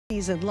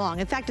season long.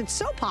 In fact, it's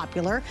so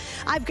popular,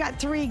 I've got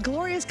 3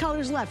 glorious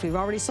colors left. We've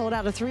already sold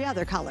out of 3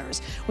 other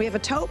colors. We have a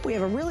taupe, we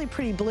have a really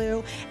pretty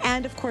blue,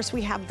 and of course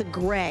we have the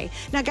gray.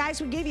 Now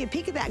guys, we gave you a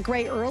peek of that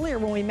gray earlier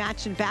when we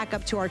matched it back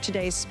up to our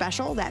today's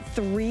special, that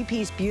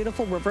 3-piece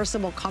beautiful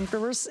reversible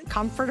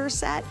comforter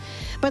set.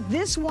 But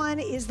this one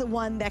is the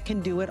one that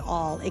can do it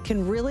all. It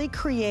can really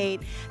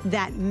create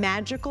that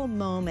magical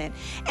moment.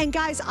 And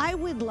guys, I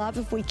would love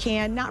if we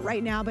can, not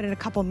right now, but in a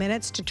couple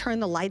minutes, to turn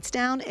the lights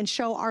down and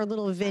show our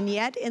little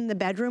vignette in the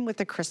bedroom with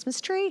the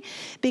Christmas tree,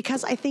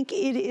 because I think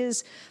it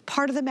is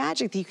part of the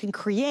magic that you can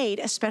create,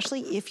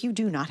 especially if you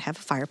do not have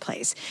a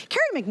fireplace.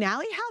 Carrie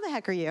McNally, how the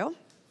heck are you?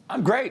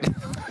 I'm great.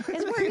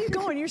 Where are you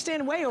going? You're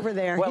standing way over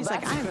there. Well, he's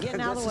like, I'm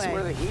getting out of the way. This is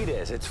where the heat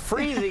is. It's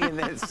freezing in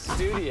this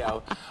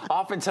studio.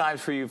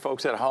 Oftentimes for you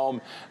folks at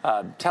home,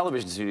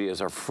 television studios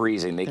are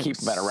freezing. They keep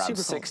them at around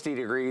 60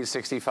 degrees,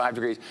 65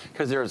 degrees,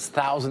 because there's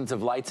thousands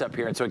of lights up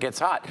here, and so it gets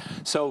hot.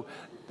 So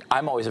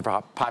I'm always a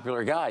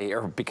popular guy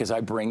here because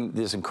I bring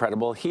this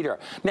incredible heater.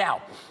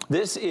 Now,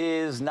 this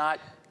is not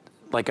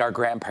like our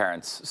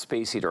grandparents'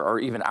 space heater or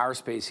even our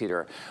space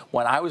heater.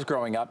 When I was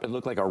growing up, it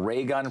looked like a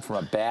ray gun from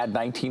a bad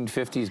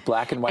 1950s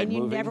black and white movie.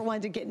 And you never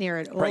wanted to get near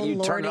it. Oh, right, you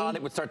Lordy. turn it on,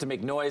 it would start to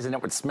make noise and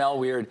it would smell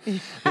weird.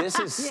 This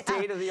is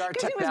state-of-the-art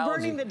technology. Because it was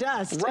burning the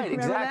dust. Right,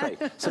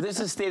 exactly. So this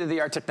is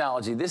state-of-the-art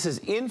technology. This is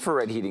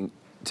infrared heating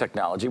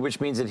technology, which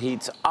means it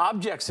heats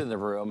objects in the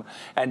room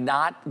and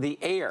not the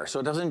air.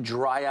 So it doesn't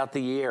dry out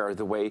the air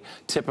the way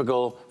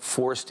typical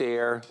forced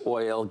air,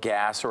 oil,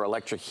 gas, or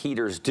electric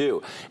heaters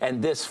do.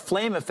 And this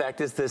flame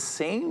effect is the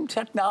same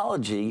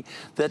technology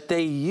that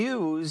they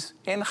use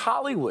in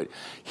Hollywood.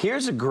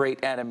 Here's a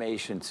great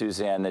animation,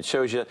 Suzanne, that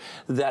shows you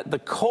that the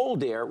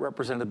cold air,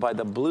 represented by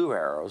the blue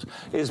arrows,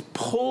 is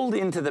pulled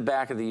into the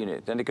back of the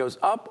unit. Then it goes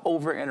up,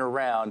 over, and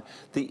around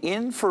the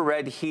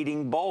infrared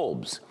heating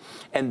bulbs.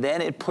 And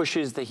then it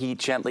pushes the heat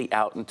gently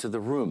out into the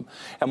room.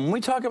 And when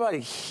we talk about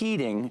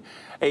heating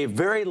a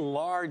very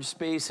large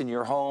space in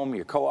your home,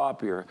 your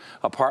co-op, your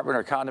apartment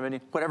or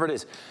condominium, whatever it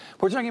is,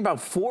 we're talking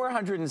about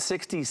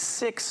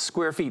 466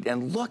 square feet.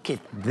 And look at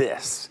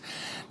this.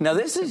 Now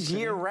this is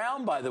year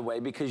round, by the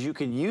way, because you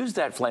can use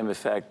that flame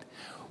effect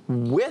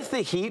with the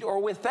heat or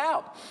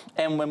without.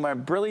 And when my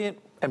brilliant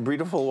and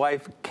beautiful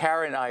wife,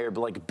 Karen, and I are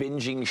like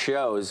binging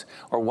shows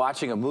or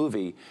watching a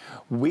movie,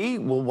 we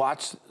will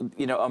watch,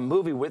 you know, a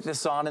movie with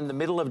this on in the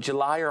middle of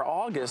July or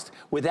August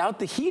without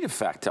the heat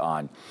effect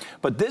on.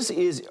 But this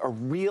is a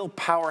real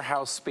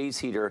powerhouse space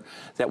heater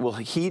that will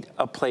heat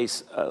a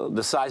place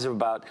the size of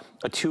about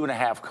a two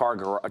car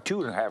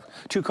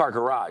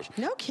garage.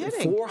 No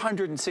kidding.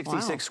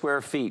 466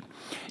 square feet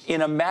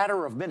in a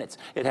matter of minutes.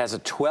 It has a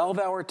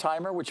 12-hour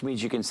timer, which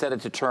means you can set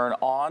it to turn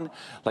on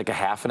like a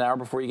half an hour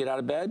before you get out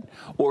of bed,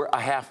 or a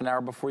half an hour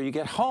before you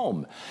get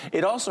home.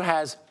 It also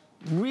has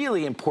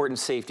really important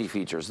safety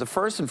features. The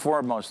first and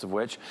foremost of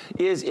which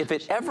is if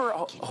it ever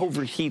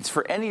overheats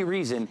for any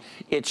reason,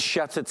 it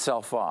shuts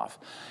itself off.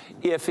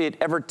 If it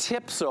ever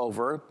tips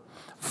over,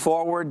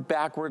 forward,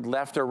 backward,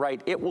 left, or right,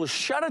 it will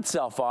shut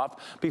itself off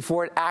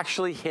before it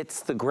actually hits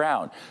the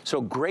ground. So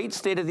great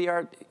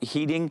state-of-the-art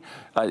heating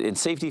and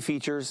safety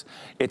features.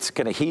 It's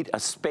gonna heat a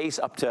space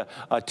up to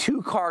a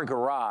 2-car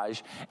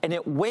garage, and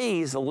it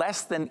weighs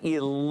less than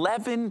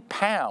 11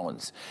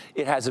 pounds.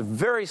 It has a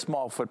very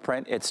small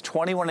footprint. It's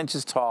 21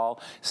 inches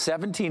tall,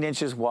 17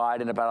 inches wide,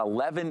 and about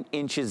 11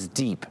 inches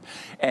deep.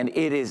 And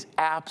it is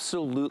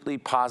absolutely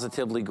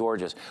positively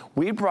gorgeous.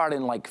 We brought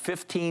in like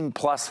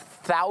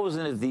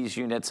 15,000+ of these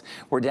units.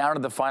 We're down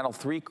to the final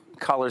 3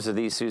 colors of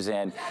these,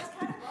 Suzanne.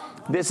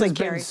 This has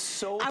been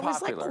so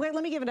popular. Wait,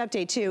 let me give an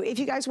update too. If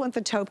you guys want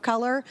the taupe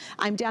color,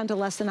 I'm down to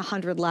less than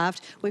 100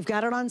 left. We've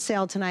got it on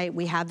sale tonight.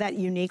 We have that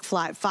unique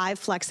 5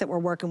 flex that we're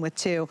working with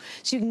too.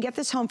 So you can get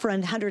this home for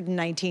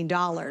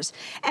 $119.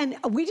 And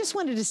we just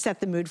wanted to set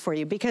the mood for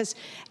you because,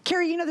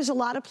 Carrie, you know, there's a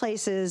lot of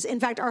places.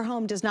 In fact, our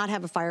home does not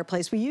have a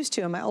fireplace. We used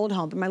to in my old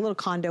home, but my little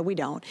condo, we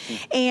don't.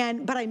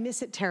 But I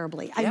miss it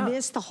terribly. I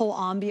miss the whole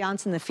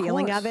ambiance and the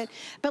feeling of it.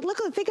 But look,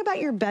 think about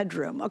your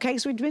bedroom, okay?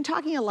 So we've been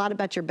talking a lot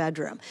about your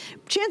bedroom.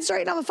 Chances are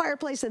you don't have a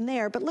fireplace in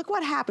there, but look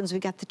what happens.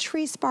 We've got the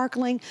tree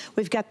sparkling.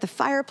 We've got the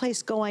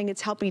fireplace going.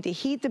 It's helping to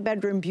heat the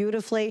bedroom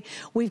beautifully.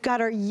 We've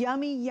got our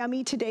yummy,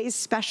 yummy today's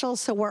special.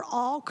 So we're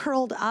all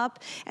curled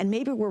up and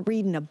maybe we're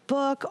reading a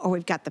book or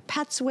we've got the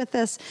pets with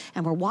us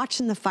and we're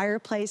watching the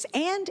fireplace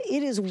and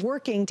it is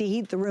working to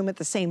heat the room at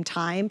the same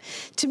time.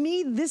 To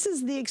me, this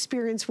is the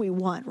experience we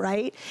want,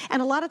 right?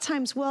 And a lot of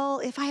times, well,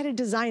 if I had a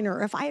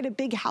designer, if I had a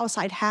big house,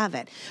 I'd have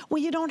it.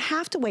 Well, you don't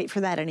have to wait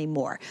for that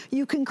anymore.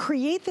 You can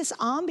create this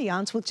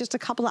ambiance with just a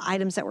couple of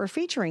items that we're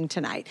featuring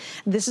tonight.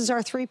 This is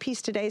our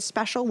 3-piece today's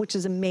special, which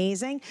is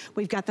amazing.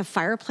 We've got the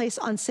fireplace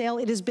on sale.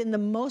 It has been the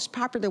most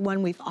popular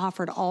one we've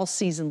offered all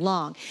season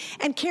long.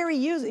 And Carrie,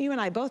 you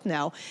and I both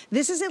know,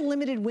 this is a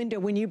limited window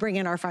when you bring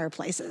in our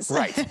fireplaces.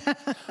 Right.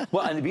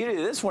 Well, and the beauty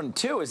of this one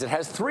too is it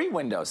has 3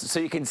 windows, so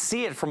you can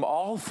see it from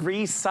all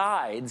 3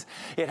 sides.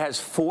 It has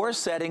 4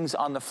 settings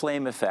on the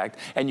flame effect,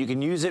 and you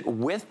can use it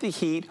with the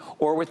heat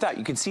or without.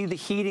 You can see the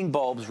heating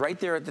bulbs right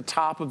there at the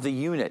top of the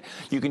unit.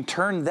 You can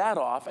turn that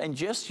off off and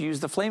just use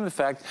the flame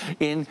effect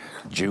in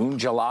June,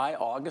 July,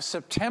 August,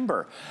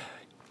 September.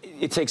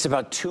 It takes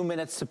about 2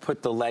 minutes to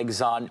put the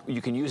legs on.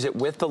 You can use it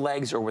with the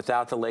legs or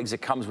without the legs.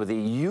 It comes with a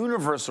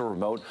universal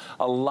remote.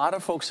 A lot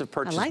of folks have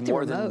purchased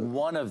more than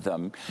one of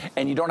them,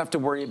 and you don't have to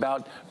worry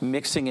about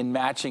mixing and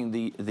matching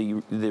the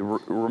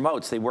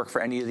remotes. They work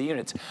for any of the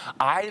units.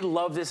 I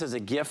love this as a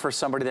gift for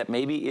somebody that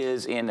maybe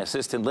is in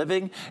assisted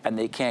living and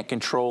they can't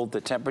control the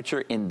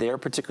temperature in their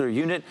particular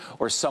unit,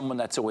 or someone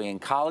that's away in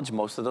college.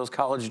 Most of those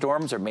college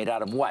dorms are made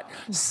out of what?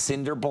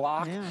 Cinder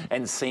block.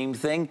 And same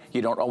thing,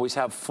 you don't always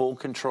have full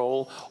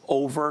control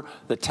over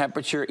the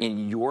temperature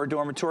in your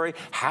dormitory.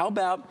 How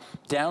about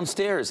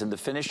downstairs in the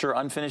finished or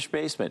unfinished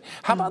basement?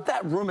 How about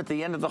that room at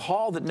the end of the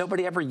hall that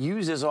nobody ever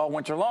uses all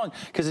winter long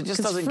because it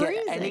just doesn't get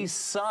any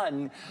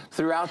sun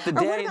throughout the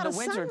day in the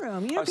winter?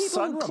 Sunroom? You know,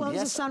 people who close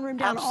the sunroom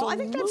down all. I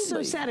think that's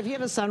so sad if you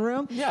have a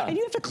sunroom and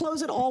you have to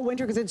close it all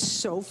winter because it's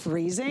so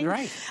freezing.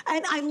 Right.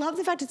 And I love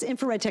the fact it's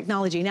infrared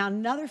technology. Now,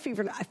 another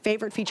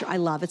favorite feature I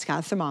love, it's got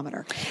a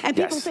thermometer. And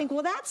people think,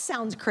 well, that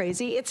sounds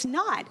crazy. It's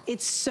not.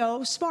 It's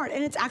so smart,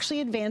 and it's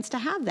actually advanced to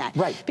have that.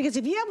 Right. Because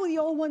if you have one of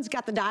the old ones,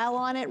 got the dial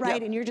on it,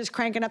 right, and you're just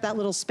cranking up that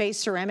little space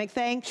ceramic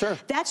thing,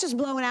 that's just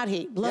blowing out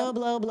heat. Blow,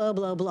 blow, blow,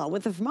 blow, blow.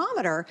 With the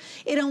thermometer,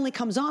 it only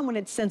comes on when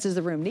it senses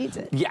the room needs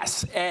it.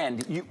 Yes,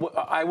 and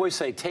I always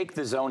say take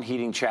the zone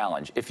heating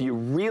challenge. If you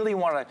really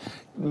want to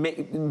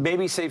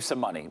maybe save some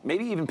money,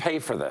 maybe even pay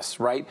for this,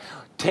 right?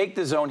 Take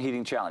the zone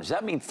heating challenge.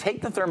 That means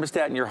take the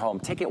thermostat in your home,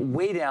 take it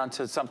way down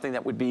to something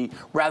that would be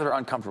rather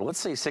uncomfortable. Let's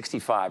say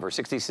 65 or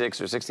 66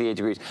 or 68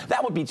 degrees.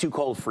 That would be too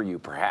cold for you,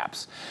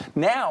 perhaps.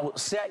 Now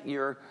set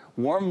your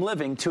warm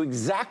living to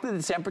exactly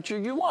the temperature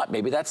you want.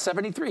 Maybe that's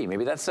 73,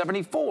 maybe that's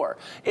 74.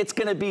 It's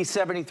gonna be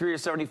 73 or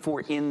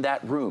 74 in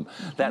that room,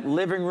 that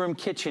living room,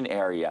 kitchen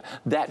area,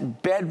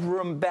 that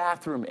bedroom,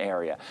 bathroom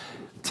area.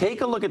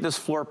 Take a look at this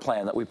floor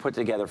plan that we put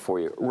together for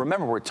you.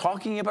 Remember, we're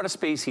talking about a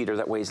space heater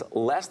that weighs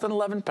less than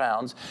 11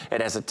 pounds.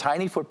 It has a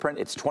tiny footprint.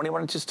 It's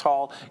 21 inches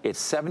tall. It's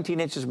 17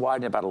 inches wide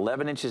and about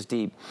 11 inches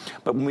deep.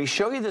 But when we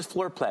show you this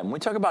floor plan, when we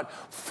talk about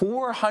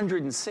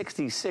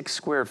 466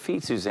 square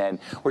feet, Suzanne,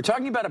 we're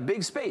talking about a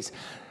big space.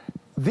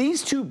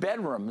 These two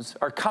bedrooms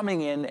are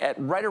coming in at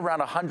right around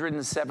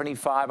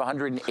 175,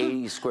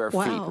 180 square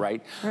feet,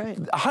 right?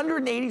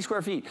 180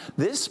 square feet.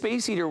 This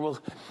space heater will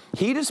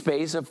heat a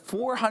space of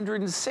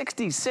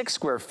 466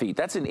 square feet.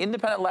 That's an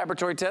independent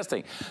laboratory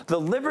testing.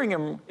 The living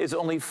room is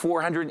only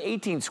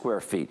 418 square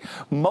feet.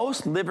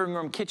 Most living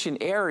room kitchen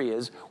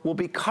areas will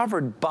be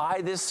covered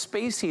by this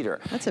space heater.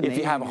 That's amazing, if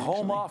you have a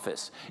home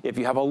office, if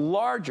you have a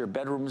larger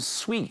bedroom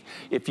suite,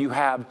 if you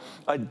have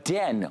a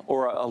den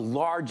or a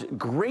large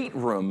great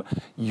room,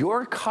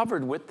 you're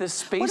covered with this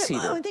space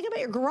heater. Think about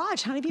your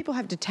garage. How many people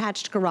have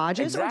detached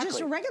garages or just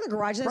a regular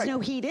garage that has no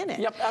heat in it?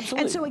 Yep, absolutely.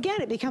 And so again,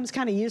 it becomes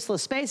kind of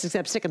useless space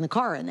except sticking the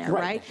car in there,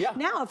 right? Yeah.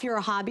 Now, if you're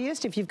a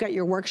hobbyist, if you've got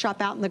your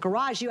workshop out in the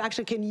garage, you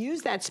actually can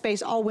use that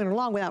space all winter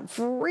long without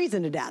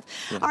freezing to death.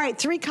 All right,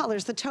 3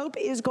 colors. The taupe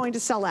is going to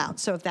sell out.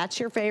 So if that's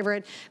your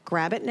favorite,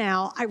 grab it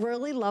now. I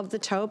really love the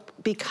taupe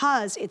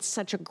because it's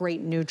such a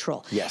great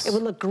neutral. Yes. It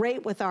would look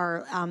great with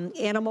our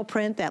animal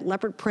print, that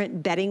leopard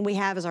print bedding we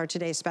have as our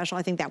today's special.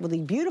 I think that would be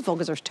beautiful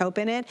because there's taupe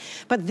in it,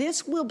 but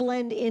this will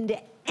blend into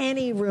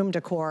any room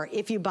decor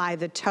if you buy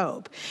the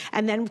taupe.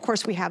 And then of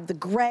course we have the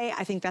gray.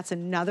 I think that's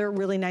another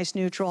really nice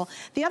neutral.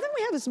 The other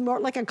we have is more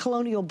like a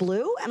colonial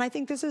blue, and I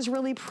think this is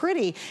really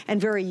pretty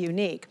and very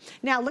unique.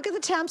 Now look at the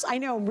temps. I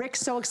know Rick's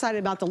so excited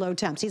about the low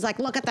temps. He's like,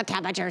 look at the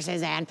temperature,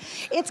 Suzanne.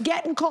 It's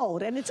getting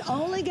cold, and it's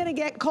only gonna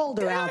get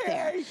colder out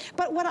there.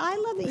 But what I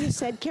love that you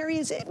said, Carrie,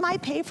 is it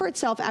might pay for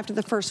itself after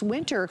the first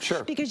winter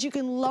because you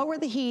can lower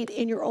the heat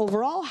in your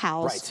overall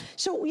house.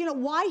 So, you know,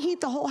 why heat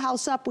the whole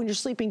house up when you're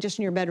sleeping just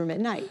in your bedroom at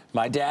night?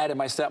 My dad and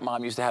my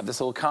stepmom used to have this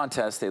little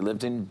contest. They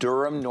lived in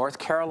Durham, North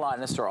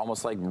Carolina, so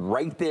almost like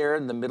right there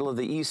in the middle of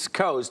the East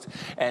Coast.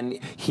 And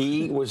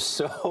he was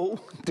so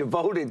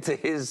devoted to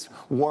his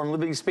warm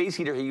living space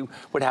heater, he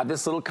would have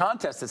this little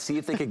contest to see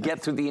if they could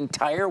get through the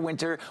entire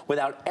winter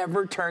without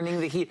ever turning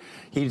the heat.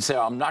 He'd say,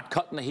 I'm not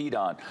cutting the heat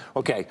on.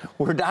 Okay,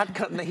 we're not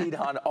cutting the heat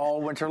on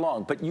all winter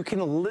long, but you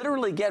can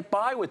literally get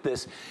by with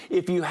this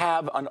if you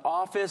have an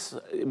office,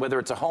 whether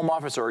it's a home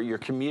office or you're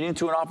commuting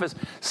to an office.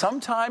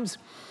 Sometimes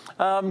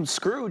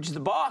Scrooge, the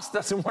boss,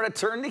 doesn't want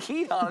to turn the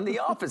heat on in the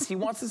office. He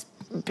wants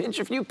to pinch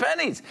a few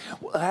pennies.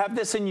 Have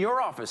this in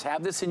your office.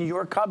 Have this in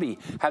your cubby.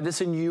 Have this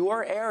in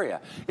your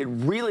area. It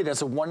really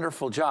does a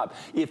wonderful job.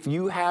 If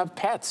you have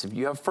pets, if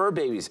you have fur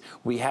babies,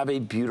 we have a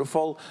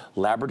beautiful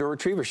Labrador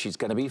Retriever. She's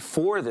going to be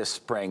 4 this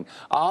spring.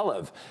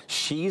 Olive,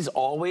 she's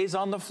always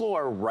on the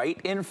floor right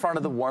in front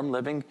of the warm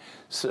living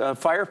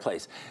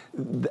fireplace.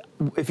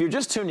 If you're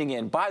just tuning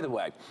in, by the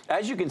way,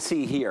 as you can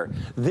see here,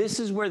 this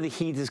is where the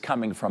heat is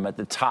coming from at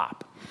the top.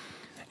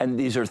 And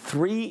these are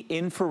 3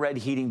 infrared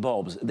heating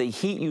bulbs. They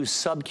heat you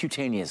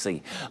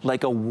subcutaneously,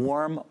 like a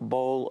warm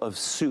bowl of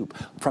soup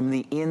from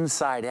the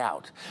inside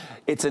out.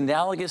 It's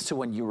analogous to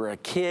when you were a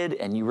kid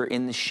and you were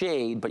in the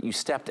shade, but you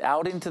stepped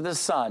out into the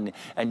sun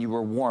and you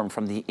were warm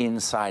from the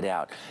inside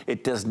out.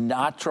 It does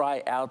not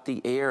dry out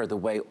the air the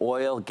way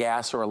oil,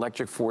 gas, or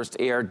electric forced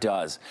air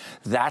does.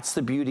 That's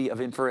the beauty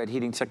of infrared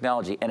heating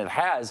technology. And it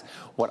has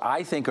what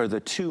I think are the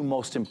 2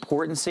 most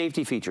important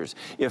safety features.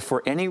 If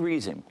for any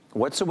reason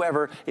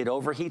whatsoever it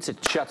overheats, it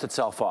shuts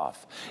itself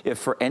off. If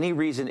for any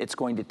reason it's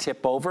going to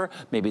tip over,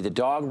 maybe the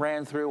dog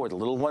ran through or the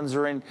little ones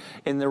are in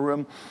the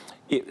room,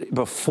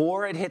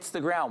 before it hits the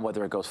ground,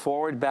 whether it goes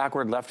forward,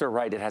 backward, left, or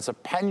right, it has a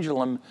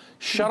pendulum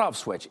shut-off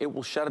switch. It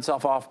will shut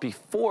itself off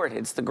before it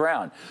hits the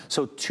ground.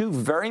 So 2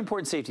 very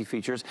important safety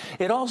features.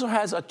 It also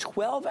has a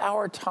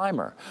 12-hour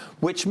timer,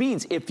 which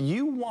means if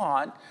you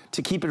want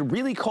to keep it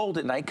really cold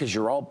at night because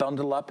you're all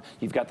bundled up,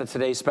 you've got the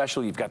Today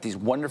Special, you've got these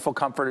wonderful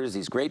comforters,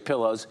 these great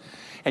pillows,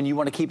 and you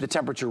want to keep the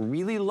temperature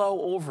really low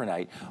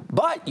overnight,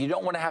 but you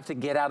don't want to have to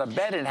get out of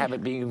bed and have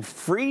it being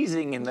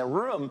freezing in the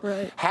room,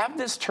 right. Have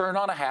this turn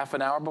on a half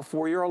an hour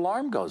before your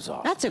alarm goes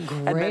off. That's a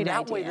great idea. And then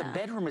that way the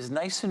bedroom is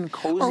nice and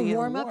cozy and warm. Or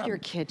warm up your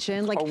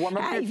kitchen. Like, or warm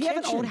up your if you have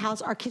an old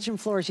house, our kitchen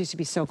floors used to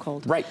be so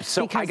cold. Right.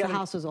 So because the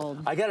house was old.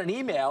 I got an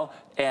email,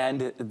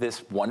 and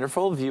this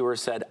wonderful viewer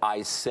said,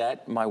 I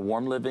set my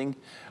warm living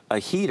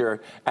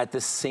heater at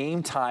the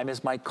same time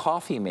as my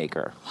coffee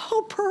maker.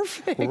 Oh,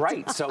 perfect.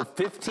 Right. So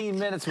 15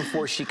 minutes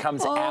before she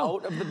comes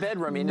out of the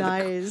bedroom into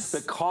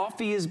the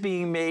coffee is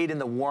being made and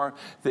the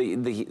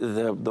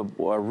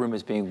room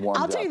is being warmed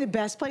up. I'll tell you the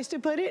best place to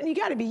put it, and you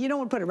got to be, you don't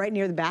want to put it right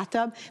near the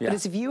bathtub, but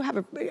it's if you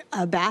have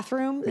a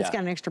bathroom that's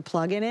got an extra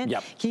plug in it.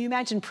 Yep. Can you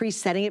imagine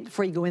presetting it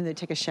before you go in there to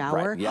take a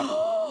shower? Right. Yep.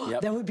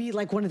 Yep. That would be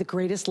like one of the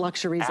greatest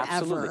luxuries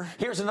ever.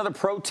 Here's another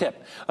pro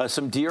tip.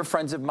 Some dear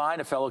friends of mine,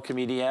 a fellow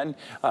comedian,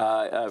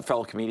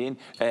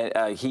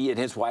 he and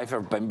his wife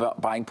have been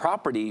buying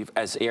property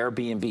as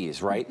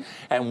Airbnbs, right?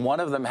 And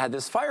one of them had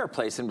this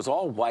fireplace and it was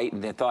all white,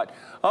 and they thought,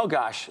 oh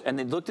gosh, and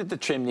they looked at the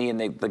chimney, and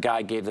the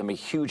guy gave them a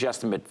huge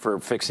estimate for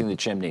fixing the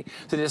chimney.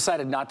 So they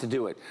decided not to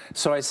do it.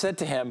 So I said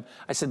to him,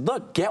 I said,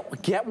 look,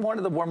 get one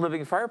of the warm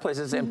living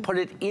fireplaces and put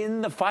it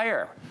in the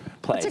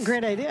fireplace. That's a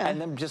great idea. And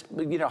then just,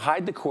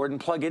 hide the cord and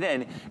plug it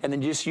in, and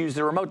then just use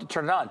the remote to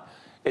turn it on.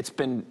 It's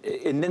been,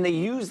 and then they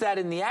use that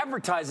in the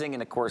advertising,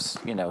 and of course,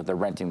 they're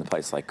renting the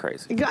place like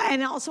crazy.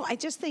 And also, I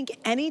just think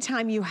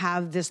anytime you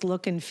have this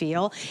look and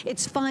feel,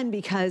 it's fun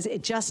because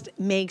it just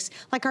makes,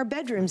 like our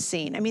bedroom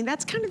scene. I mean,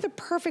 that's kind of the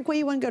perfect way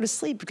you want to go to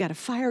sleep. You've got a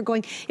fire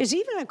going. There's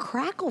even a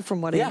crackle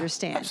from what I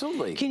understand.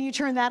 Absolutely. Can you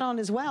turn that on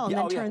as well and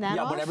then turn that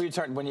off?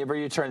 Whenever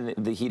you turn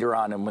the heater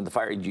on and when the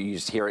fire, you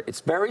just hear it.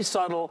 It's very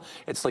subtle.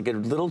 It's like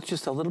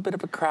just a little bit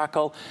of a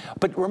crackle.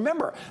 But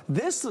remember,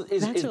 this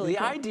is really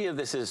the idea of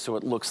this is so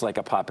it looks like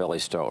a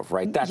potbelly stove,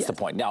 right? That's the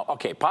point. Now,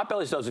 okay,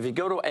 potbelly stoves, if you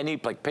go to any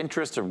like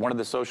Pinterest or one of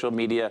the social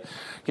media,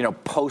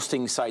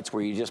 posting sites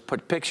where you just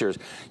put pictures,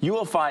 you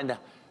will find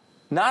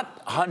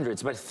not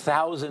hundreds, but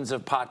thousands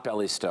of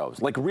potbelly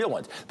stoves, like real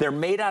ones. They're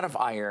made out of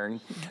iron.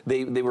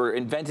 They were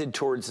invented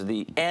towards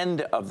the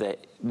end of the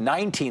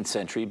 19th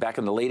century, back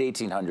in the late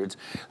 1800s,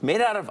 made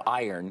out of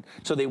iron.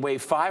 So they weigh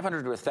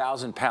 500 to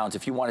 1,000 pounds.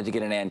 If you wanted to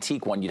get an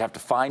antique one, you'd have to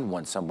find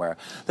one somewhere.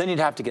 Then you'd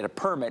have to get a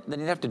permit.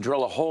 Then you'd have to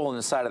drill a hole in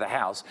the side of the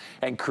house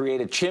and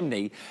create a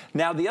chimney.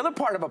 Now, the other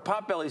part of a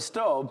potbelly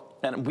stove,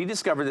 and we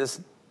discovered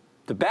this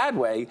the bad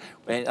way,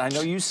 and I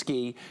know you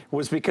ski,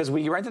 was because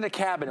we rented a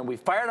cabin and we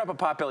fired up a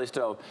potbelly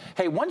stove.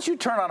 Hey, once you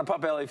turn on a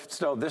potbelly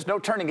stove, there's no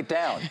turning it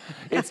down.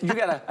 You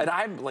gotta, and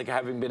I'm like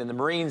having been in the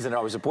Marines and I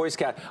was a Boy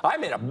Scout, I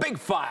made a big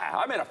fire.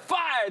 I made a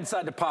fire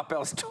inside the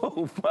potbelly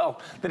stove.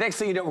 Well, the next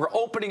thing you know, we're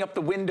opening up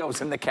the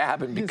windows in the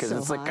cabin because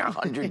it's like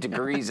 100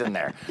 degrees in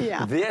there.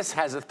 This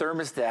has a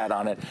thermostat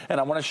on it, and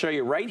I want to show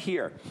you right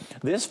here.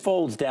 This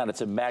folds down.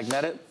 It's a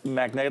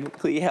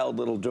magnetically held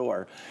little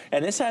door,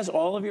 and this has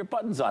all of your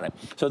buttons on it.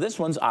 So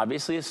this one's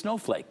obviously a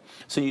snowflake.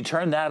 So you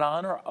turn that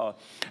on, or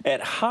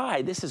at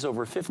high, this is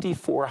over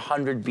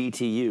 5,400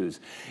 BTUs.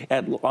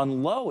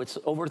 On low, it's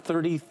over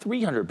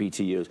 3,300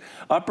 BTUs.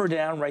 Up or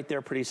down, right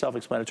there, pretty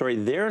self-explanatory.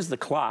 There's the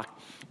clock.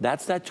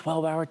 That's that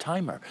 12-hour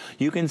timer.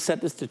 You can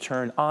set this to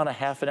turn on a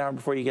half an hour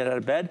before you get out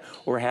of bed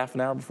or a half an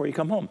hour before you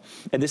come home.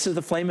 And this is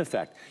the flame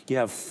effect. You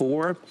have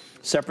 4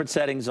 separate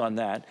settings on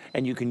that,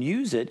 and you can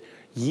use it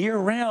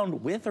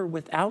year-round with or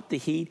without the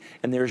heat,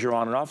 and there's your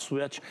on and off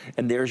switch,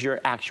 and there's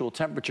your actual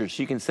temperature.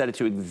 So you can set it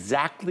to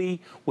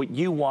exactly what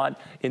you want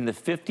in the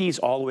 50s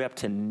all the way up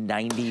to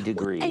 90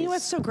 degrees. And you know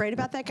what's so great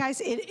about that,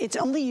 guys? It's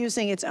only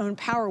using its own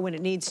power when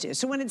it needs to.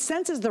 So when it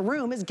senses the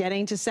room is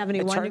getting to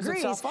 71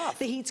 degrees,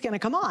 the heat's going to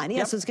come on.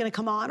 So it's going to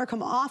come on or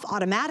come off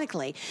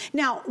automatically.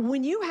 Now,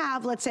 when you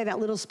have, let's say, that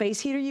little space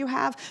heater you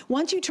have,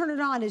 once you turn it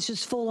on, it's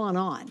just full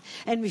on.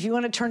 And if you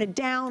want to turn it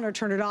down or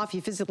turn it off,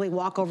 you physically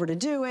walk over to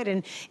do it,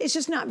 and it's just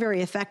just not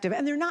very effective,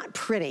 and they're not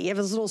pretty. You have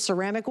those little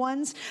ceramic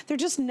ones, they're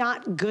just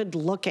not good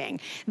looking.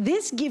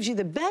 This gives you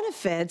the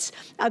benefits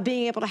of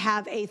being able to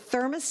have a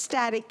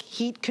thermostatic,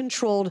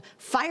 heat-controlled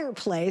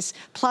fireplace,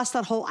 plus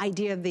that whole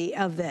idea of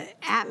the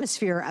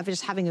atmosphere of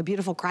just having a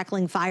beautiful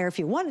crackling fire if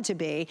you want it to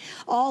be,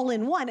 all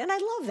in one. And I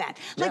love that.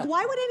 Like,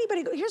 why would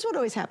anybody go? Here's what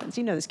always happens.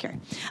 You know this, Carrie.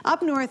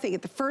 Up north, they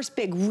get the first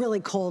big, really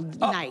cold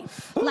night.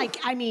 Like,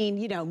 I mean,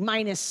 you know,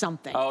 minus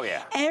something. Oh,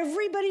 yeah.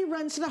 Everybody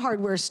runs to the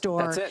hardware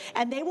store,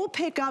 and they will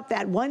pick up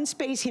that one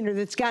space heater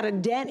that's got a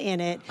dent in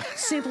it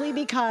simply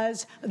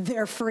because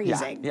they're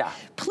freezing.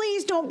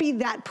 Please don't be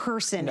that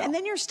person. And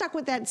then you're stuck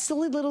with that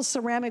silly little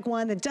ceramic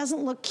one that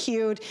doesn't look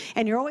cute,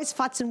 and you're always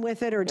futzing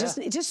with it, or just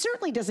it just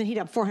certainly doesn't heat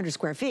up 400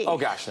 square feet. Oh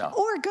gosh, no.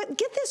 Or get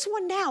this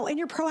one now, and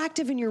you're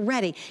proactive and you're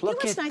ready. You know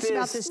what's nice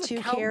about this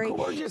too, Carrie?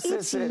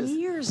 It's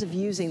years of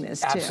using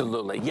this too.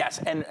 Absolutely, yes.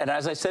 And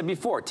as I said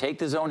before, take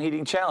the zone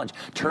heating challenge.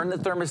 Turn the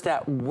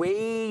thermostat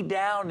way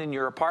down in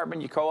your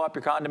apartment, your co-op,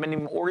 your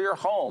condominium, or your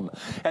home,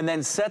 and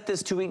then set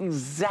this to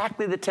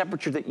exactly the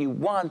temperature that you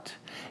want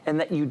and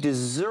that you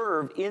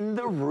deserve in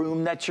the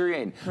room that you're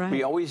in.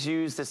 We always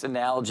use this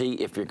analogy: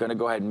 if you're going to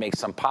go ahead and make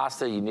some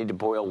pasta, you need to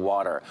boil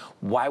water.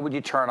 Why would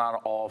you turn on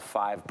all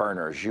 5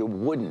 burners? You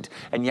wouldn't.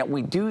 And yet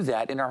we do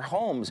that in our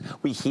homes.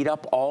 We heat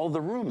up all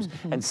the rooms.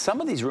 And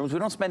some of these rooms we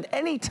don't spend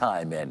any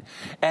time in.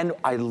 And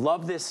I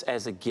love this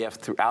as a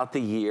gift throughout the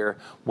year,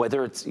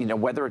 whether it's, you know,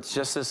 whether it's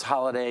just this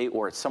holiday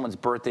or it's someone's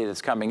birthday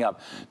that's coming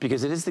up,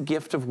 because it is the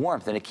gift of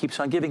warmth and it keeps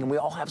on giving. And we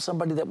all have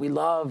somebody that we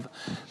love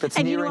that's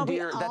near and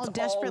dear,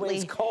 that's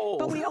always cold.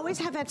 But we always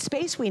have that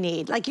space we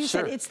need. Like you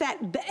said,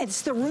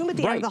 it's the room at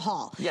the end of the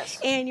hall.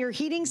 And your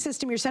heating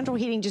system, your central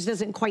heating just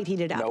doesn't quite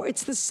heat it up.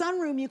 It's the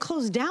sunroom you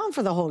close down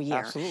for the whole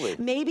year.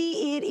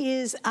 Maybe it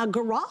is a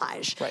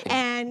garage.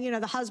 And, you know,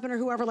 the husband or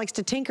whoever likes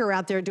to tinker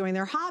out there doing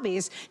their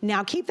hobbies,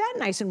 now keep that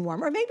nice and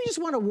warm. Or maybe you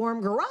just want a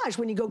warm garage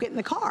when you go get in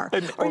the car.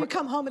 Or you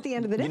come home at the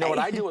end of the day. You know what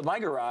I do with my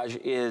garage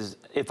is,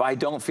 if I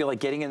don't feel like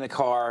getting in the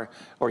car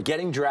or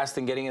getting dressed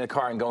and getting in the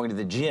car and going to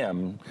the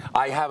gym,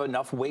 I have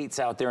enough weights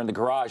out there in the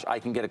garage, I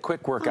can get a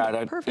quick workout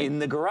in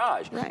the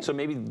garage. So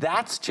maybe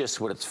that's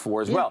just what it's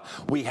for as well.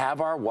 We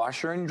have our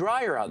washer and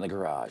dryer out in the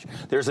garage.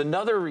 There's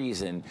another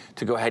reason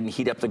to go ahead and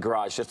heat up the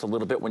garage just a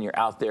little bit when you're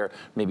out there,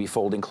 maybe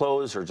folding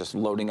clothes or just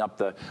loading up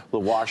the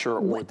washer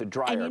or the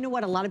dryer. And you know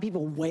what a lot of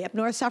people way up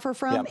north suffer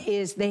from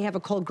is they have a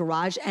cold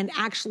garage, and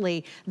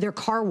actually their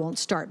car won't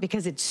start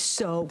because it's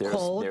so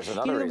cold. There's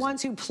another you know, the reason.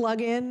 Ones who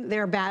plug in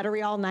their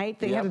battery all night,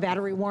 they have a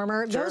battery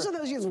warmer. Those are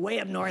those used way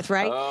up north,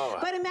 right?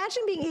 But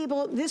imagine being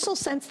able, this will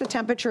sense the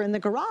temperature in the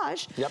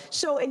garage.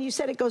 So, and you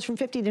said it goes from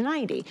 50 to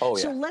 90.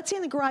 So let's say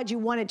in the garage you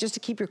want it just to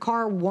keep your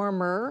car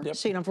warmer,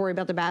 so you don't have to worry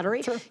about the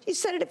battery. You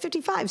set it at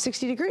 55,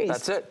 60 degrees.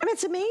 That's it. I mean,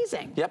 it's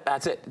amazing.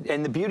 That's it.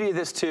 And the beauty of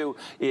this too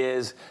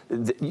is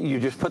you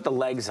just put the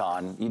legs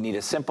on. You need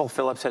a simple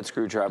Phillips head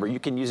screwdriver. You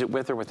can use it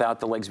with or without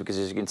the legs, because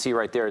as you can see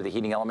right there, the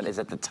heating element is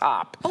at the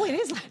top. Oh, it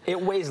is. It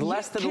weighs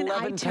less than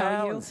 11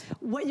 pounds.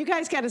 What you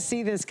guys got to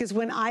see this, because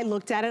when I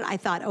looked at it, I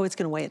thought, oh, it's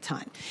going to weigh a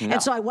ton.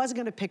 And so I wasn't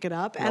going to pick it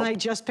up, and I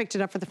just picked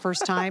it up for the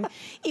first time.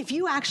 If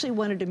you actually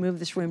wanted to move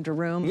this room to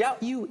room,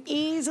 you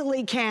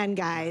easily can,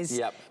 guys.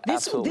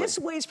 This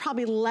weighs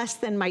probably less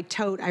than my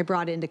tote I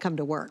brought in to come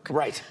to work.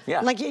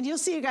 Like, and you'll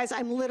see, you guys,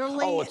 I'm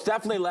literally... Oh, it's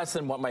definitely less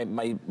than what my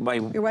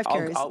your wife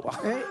carries. I'll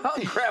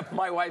grab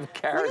my wife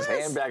Kara's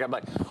handbag. I'm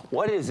like,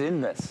 what is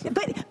in this?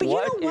 But you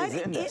know what?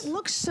 It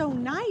looks so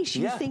nice.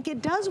 You think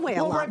it does weigh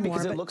a lot more.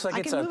 Because it looks like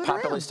it's a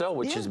pot-belly stove,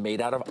 which is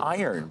made out of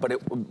iron, but it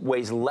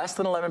weighs less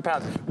than 11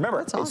 pounds.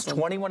 Remember, it's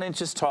 21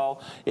 inches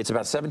tall. It's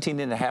about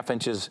 17.5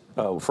 inches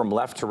from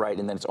left to right,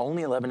 and then it's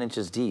only 11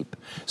 inches deep.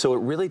 So it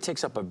really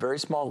takes up a very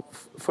small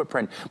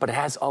footprint, but it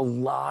has a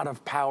lot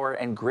of power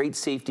and great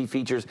safety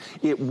features.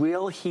 It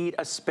will heat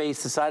a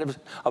space the size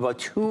of a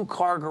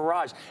 2-car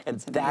garage, and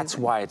that's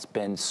why it's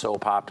been so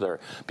popular,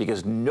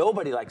 because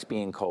nobody likes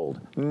being cold.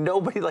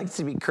 Nobody likes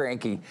to be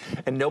cranky,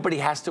 and nobody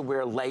has to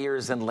wear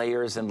layers and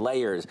layers and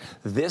layers.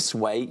 This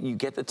way, you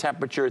get the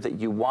temperature that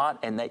you want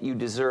and that you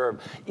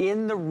deserve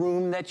in the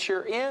room that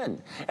you're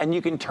in. And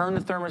you can turn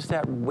the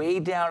thermostat way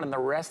down in the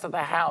rest of the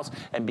house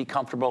and be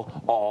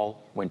comfortable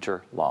all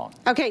winter long.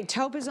 Okay,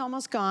 taupe is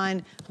almost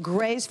gone.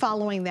 Gray's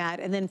following that,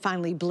 and then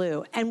finally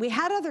blue. And we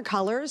had other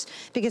colors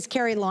because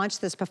Carrie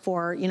launched this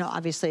before, you know,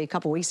 obviously a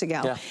couple weeks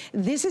ago.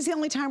 This is the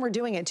only time we're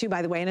doing it too,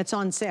 by the way, and it's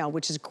on sale,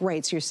 which is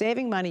great. So you're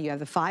saving money. You have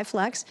the 5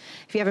 Flex.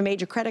 If you have a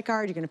major credit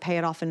card, you're going to pay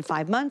it off in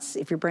 5 months.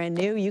 If you're brand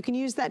new, you can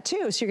use that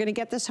too. So you're going to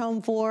get this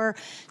home for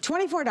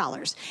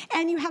 $24.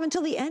 And you have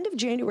until the end of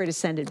January to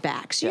send it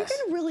back. So you're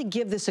going to really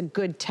give this a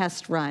good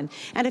test run.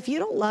 And if you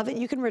don't love it,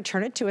 you can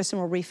return it to us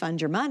and we'll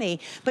refund your money.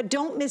 But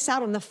don't miss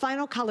out on the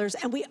final colors.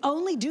 And we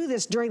only do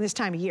this during this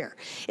time of year.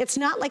 It's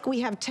not like we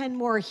have 10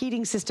 more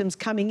heating systems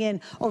coming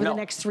in over the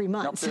next 3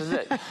 months. Nope, this is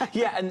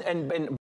it. And